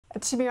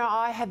Tamir,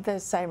 I had the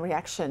same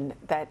reaction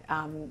that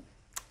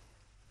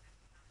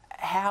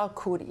how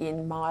could,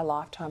 in my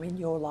lifetime, in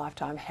your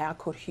lifetime, how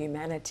could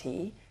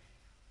humanity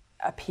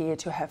appear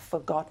to have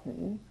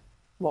forgotten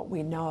what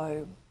we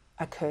know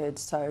occurred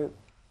so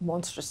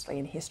monstrously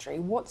in history?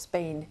 What's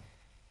been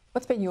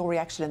your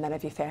reaction and that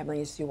of your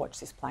family as you watch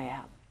this play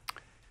out?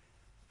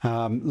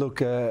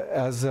 Look,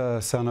 as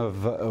a son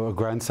of, or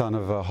grandson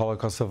of a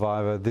Holocaust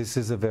survivor, this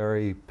is a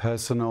very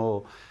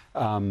personal,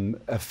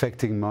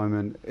 affecting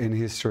moment in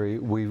history.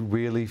 We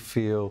really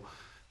feel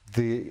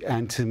the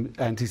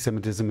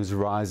anti-Semitism is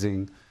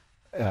rising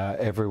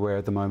everywhere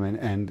at the moment,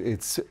 and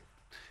it's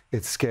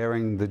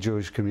scaring the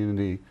Jewish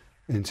community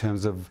in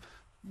terms of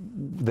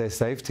their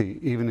safety,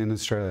 even in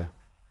Australia.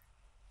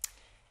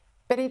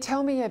 Betty,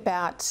 tell me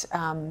about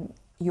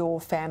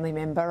your family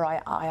member.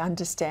 I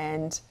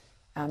understand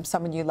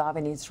someone you love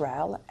in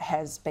Israel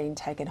has been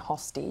taken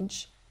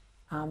hostage.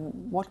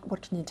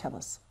 What can you tell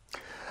us?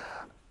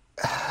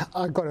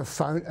 I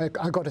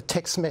got a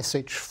text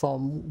message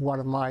from one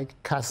of my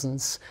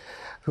cousins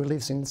who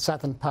lives in the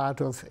southern part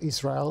of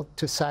Israel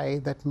to say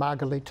that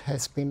Margalit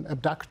has been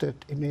abducted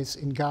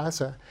in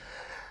Gaza.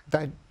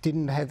 They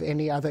didn't have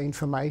any other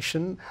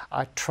information.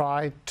 I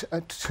tried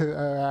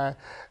to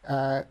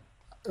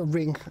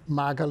ring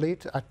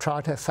Margalit. I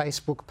tried her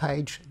Facebook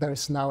page. There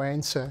is no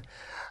answer.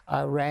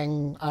 I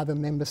rang other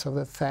members of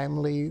the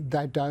family.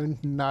 They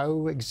don't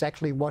know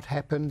exactly what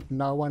happened.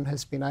 No one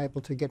has been able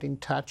to get in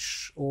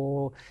touch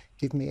or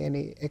give me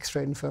any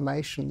extra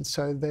information.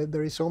 So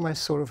there is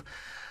almost sort of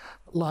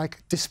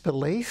like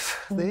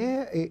disbelief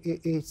there.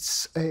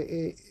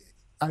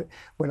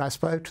 When I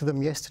spoke to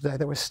them yesterday,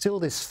 there was still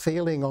this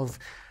feeling of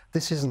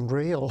this isn't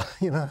real,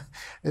 you know.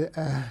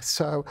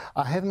 So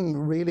I haven't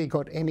really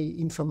got any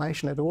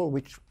information at all,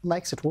 which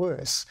makes it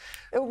worse.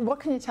 What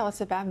can you tell us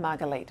about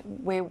Margalit?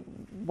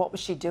 What was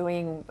she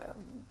doing?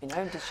 You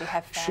know, did she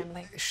have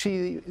family?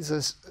 She is a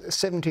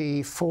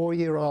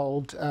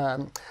 74-year-old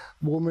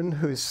woman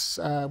who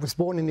was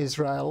born in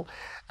Israel,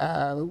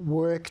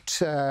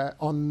 worked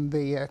on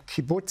the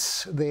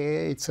kibbutz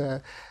there. It's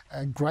a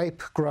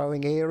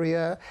grape-growing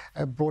area,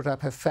 brought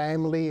up her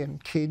family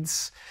and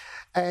kids.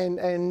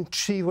 And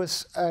she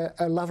was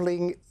a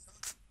lovely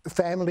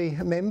family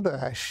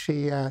member.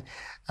 She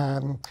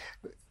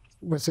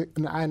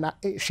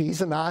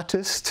she's an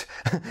artist,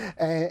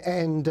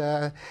 and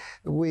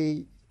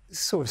we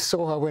sort of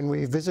saw her when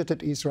we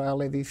visited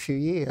Israel every few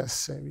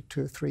years. Every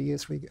 2 or 3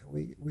 years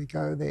we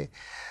go there.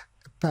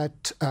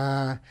 But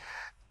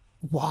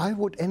why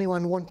would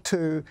anyone want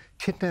to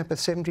kidnap a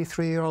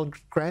 73-year-old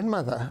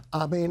grandmother?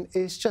 I mean,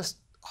 it's just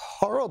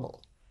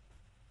horrible.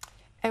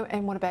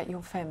 And what about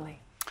your family?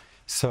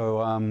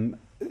 So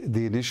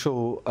the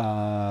initial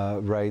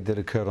raid that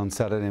occurred on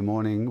Saturday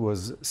morning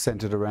was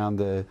centred around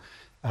the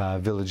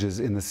villages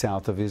in the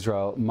south of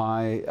Israel.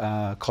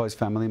 My close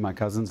family, my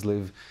cousins,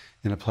 live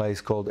in a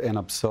place called En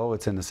Absor.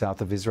 It's in the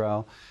south of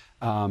Israel.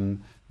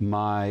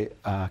 My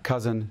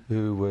cousin,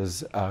 who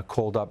was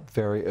called up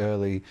very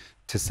early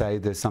to say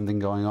there's something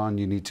going on,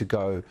 you need to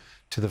go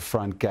to the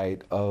front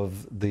gate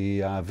of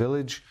the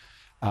village.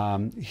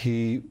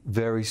 He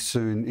very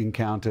soon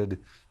encountered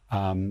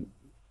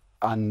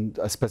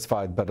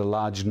unspecified, but a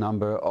large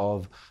number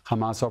of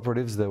Hamas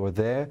operatives that were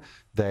there.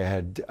 They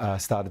had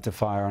started to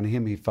fire on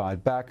him. He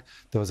fired back.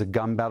 There was a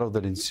gun battle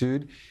that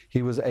ensued.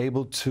 He was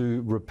able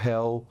to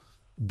repel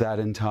that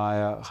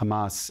entire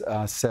Hamas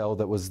cell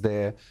that was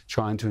there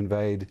trying to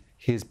invade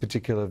his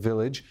particular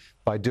village.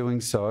 By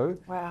doing so,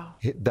 wow,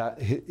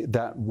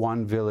 that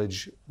one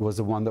village was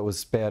the one that was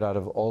spared out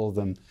of all of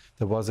them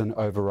that wasn't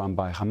overrun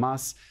by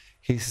Hamas.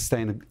 He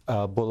sustained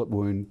a bullet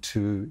wound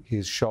to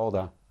his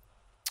shoulder.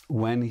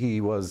 When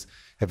he was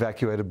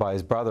evacuated by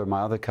his brother,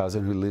 my other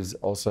cousin, who lives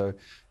also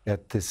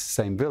at this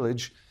same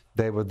village,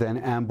 they were then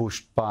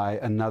ambushed by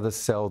another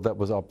cell that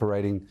was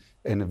operating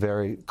in a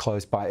very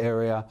close by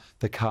area.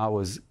 The car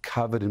was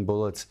covered in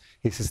bullets.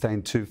 He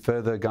sustained 2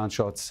 further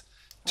gunshots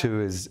to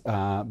his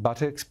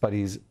buttocks, but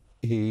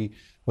he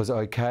was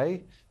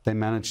okay. They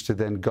managed to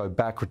then go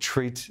back,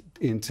 retreat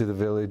into the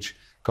village,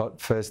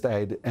 got first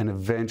aid, and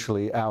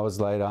eventually,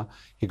 hours later,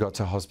 he got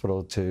to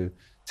hospital to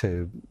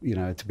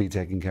be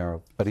taken care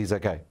of, but he's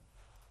okay.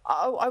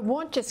 I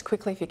want just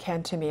quickly, if you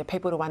can, Tamir,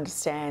 people to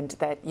understand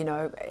that, you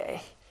know,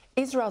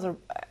 Israel's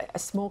a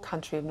small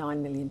country of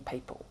 9 million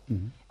people.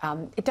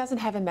 Mm-hmm. It doesn't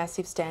have a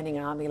massive standing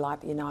army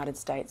like the United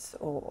States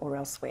or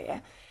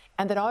elsewhere,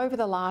 and that over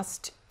the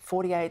last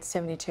 48,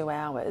 72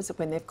 hours,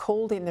 when they've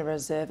called in the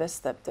reservists,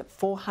 the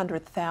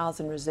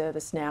 400,000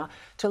 reservists now,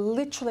 to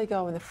literally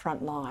go in the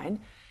front line,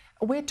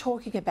 we're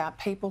talking about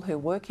people who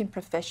work in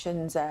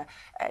professions,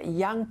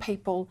 young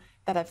people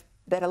that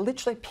are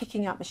literally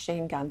picking up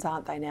machine guns,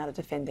 aren't they, now to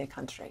defend their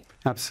country?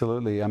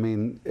 Absolutely. I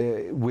mean,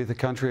 with a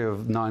country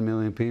of 9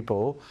 million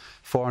people,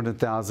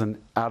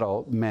 400,000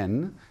 adult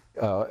men,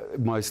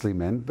 mostly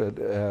men, but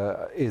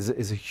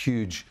is a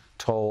huge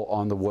toll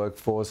on the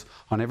workforce,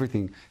 on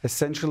everything.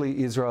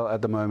 Essentially, Israel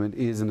at the moment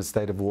is in a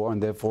state of war,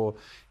 and therefore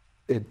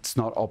it's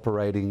not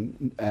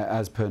operating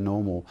as per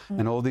normal.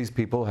 And all these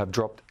people have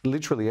dropped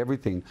literally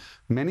everything.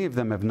 Many of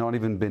them have not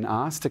even been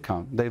asked to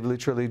come. They've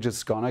literally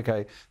just gone,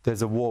 okay,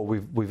 there's a war.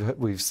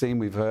 We've seen,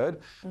 we've heard.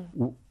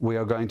 We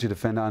are going to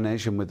defend our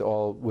nation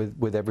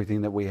with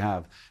everything that we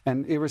have.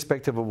 And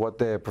irrespective of what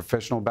their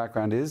professional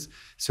background is,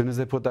 as soon as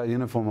they put that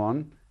uniform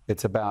on,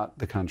 it's about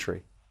the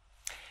country.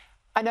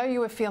 I know you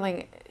were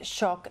feeling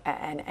shock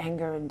and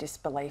anger and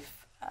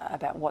disbelief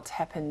about what's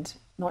happened,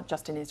 not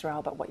just in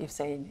Israel, but what you've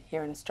seen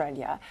here in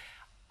Australia.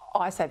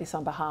 I say this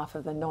on behalf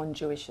of the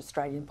non-Jewish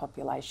Australian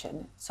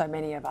population. So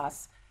many of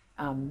us,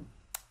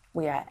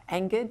 we are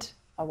angered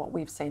by what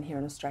we've seen here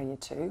in Australia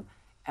too,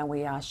 and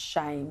we are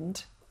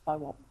shamed by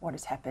what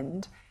has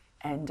happened,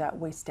 and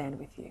we stand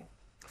with you.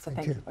 So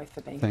thank you both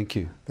for being here. Thank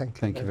you. Thank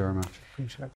you. Thank you very much. Appreciate it.